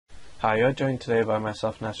Hi, you're joined today by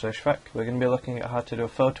myself, Nasar. We're going to be looking at how to do a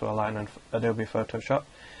photo align on Adobe Photoshop.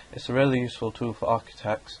 It's a really useful tool for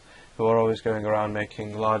architects who are always going around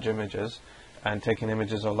making large images and taking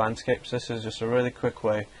images of landscapes. This is just a really quick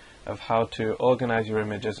way of how to organize your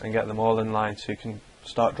images and get them all in line so you can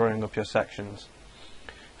start drawing up your sections.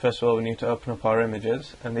 First of all, we need to open up our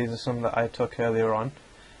images, and these are some that I took earlier on.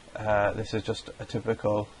 This is just a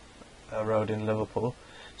typical road in Liverpool.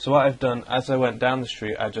 So what I've done, as I went down the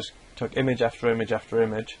street, I just took image after image after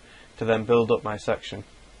image to then build up my section.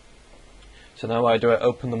 So now what I do, I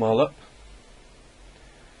open them all up,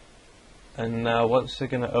 and now once they're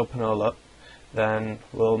going to open all up, then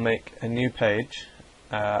we'll make a new page,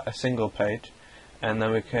 a single page, and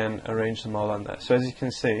then we can arrange them all on there. So as you can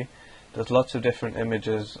see, there's lots of different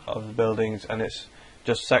images of the buildings, and it's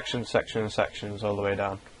just sections, sections, sections all the way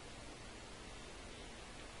down.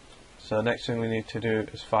 So the next thing we need to do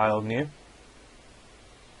is File, New,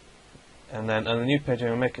 and then on the new page I'm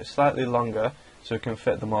going to make it slightly longer so we can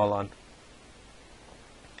fit them all on.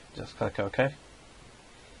 Just click OK.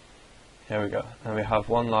 Here we go, and we have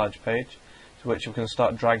one large page to which we can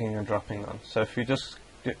start dragging and dropping on. So if you just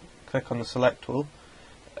click on the select tool,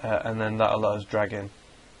 and then that allows drag in.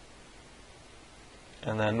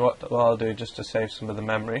 And then what I'll do, just to save some of the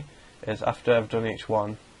memory, is after I've done each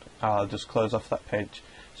one, I'll just close off that page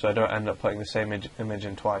so I don't end up putting the same image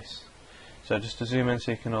in twice. So just to zoom in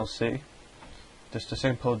so you can all see, just a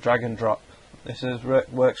simple drag and drop. This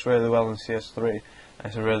works really well in CS3, and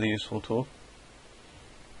it's a really useful tool.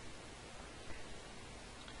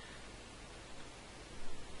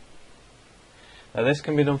 Now this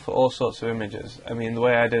can be done for all sorts of images. I mean, the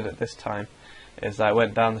way I did it this time is that I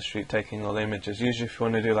went down the street taking all the images. Usually if you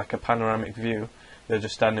want to do like a panoramic view, they'll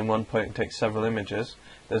just stand in one point and take several images.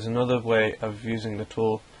 There's another way of using the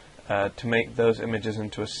tool to make those images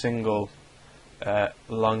into a single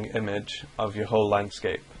long image of your whole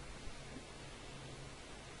landscape.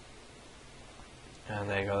 And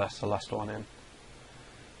there you go, that's the last one in.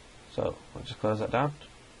 So we'll just close that down,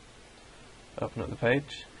 open up the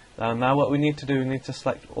page. Now what we need to do, we need to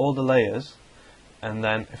select all the layers, and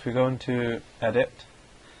then if we go into Edit,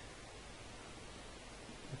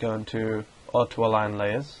 go into Auto Align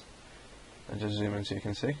Layers, and just zoom in so you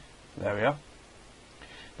can see. There we are.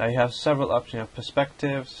 Now you have several options. You have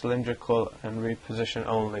Perspective, Cylindrical, and Reposition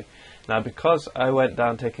Only. Now because I went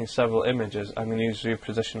down taking several images, I'm going to use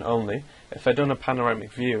Reposition Only. If I'd done a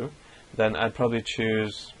panoramic view, then I'd probably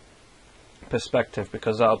choose Perspective,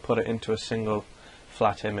 because that'll put it into a single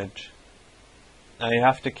flat image. Now you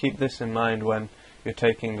have to keep this in mind when you're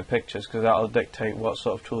taking the pictures, because that'll dictate what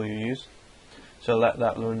sort of tool you use. So let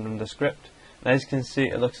that run in the script. And as you can see,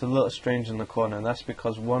 it looks a little strange in the corner, and that's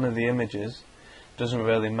because one of the images doesn't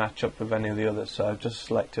really match up with any of the others, so I've just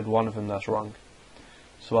selected one of them that's wrong.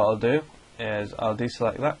 So what I'll do is I'll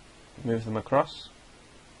deselect that, move them across.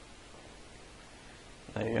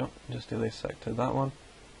 There you go, just deselected that one.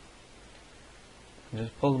 And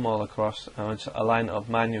just pull them all across, and I'll just align it up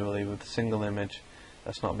manually with a single image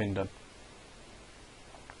that's not been done.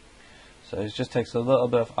 So it just takes a little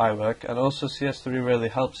bit of eye work, and also CS3 really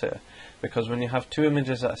helps here, because when you have two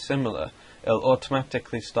images that are similar, it'll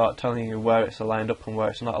automatically start telling you where it's aligned up and where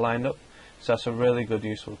it's not aligned up. So that's a really good,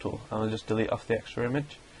 useful tool. And I'll just delete off the extra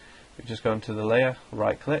image. We just go into the layer,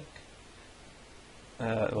 right click,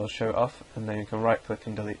 it will show it off, and then you can right click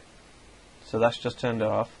and delete. So that's just turned it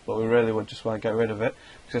off, but we really would just want to get rid of it,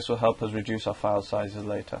 because this will help us reduce our file sizes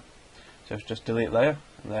later. So just delete layer,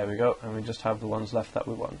 and there we go, and we just have the ones left that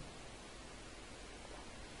we want.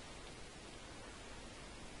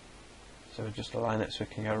 So we just align it so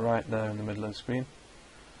we can go right there in the middle of the screen.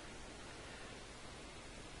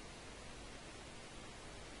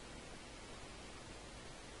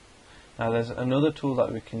 Now there's another tool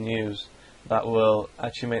that we can use that will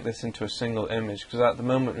actually make this into a single image, because at the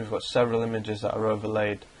moment we've got several images that are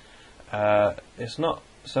overlaid. It's not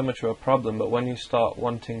so much of a problem, but when you start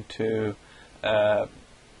wanting to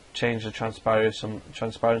change the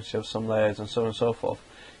transparency of some layers and so on and so forth,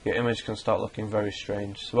 your image can start looking very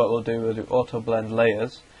strange. So what we'll do Auto Blend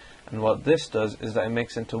Layers, and what this does is that it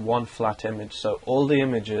makes into one flat image. So all the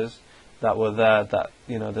images that were there, that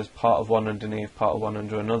there's part of one underneath, part of one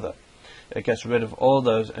under another, it gets rid of all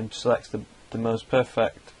those and selects the most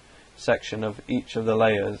perfect section of each of the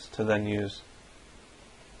layers to then use.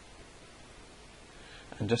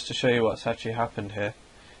 And just to show you what's actually happened here,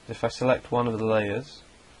 if I select one of the layers,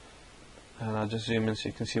 and I'll just zoom in so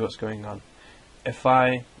you can see what's going on. If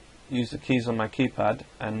I use the keys on my keypad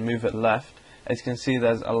and move it left, as you can see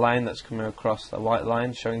there's a line that's coming across, the white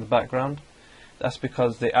line showing the background. That's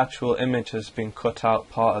because the actual image has been cut out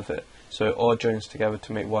part of it so it all joins together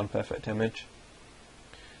to make one perfect image.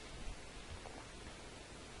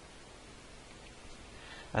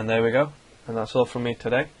 And there we go, and that's all from me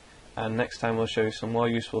today, and next time we'll show you some more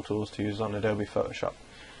useful tools to use on Adobe Photoshop.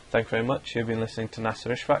 Thank you very much. You've been listening to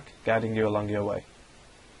Nasar, guiding you along your way.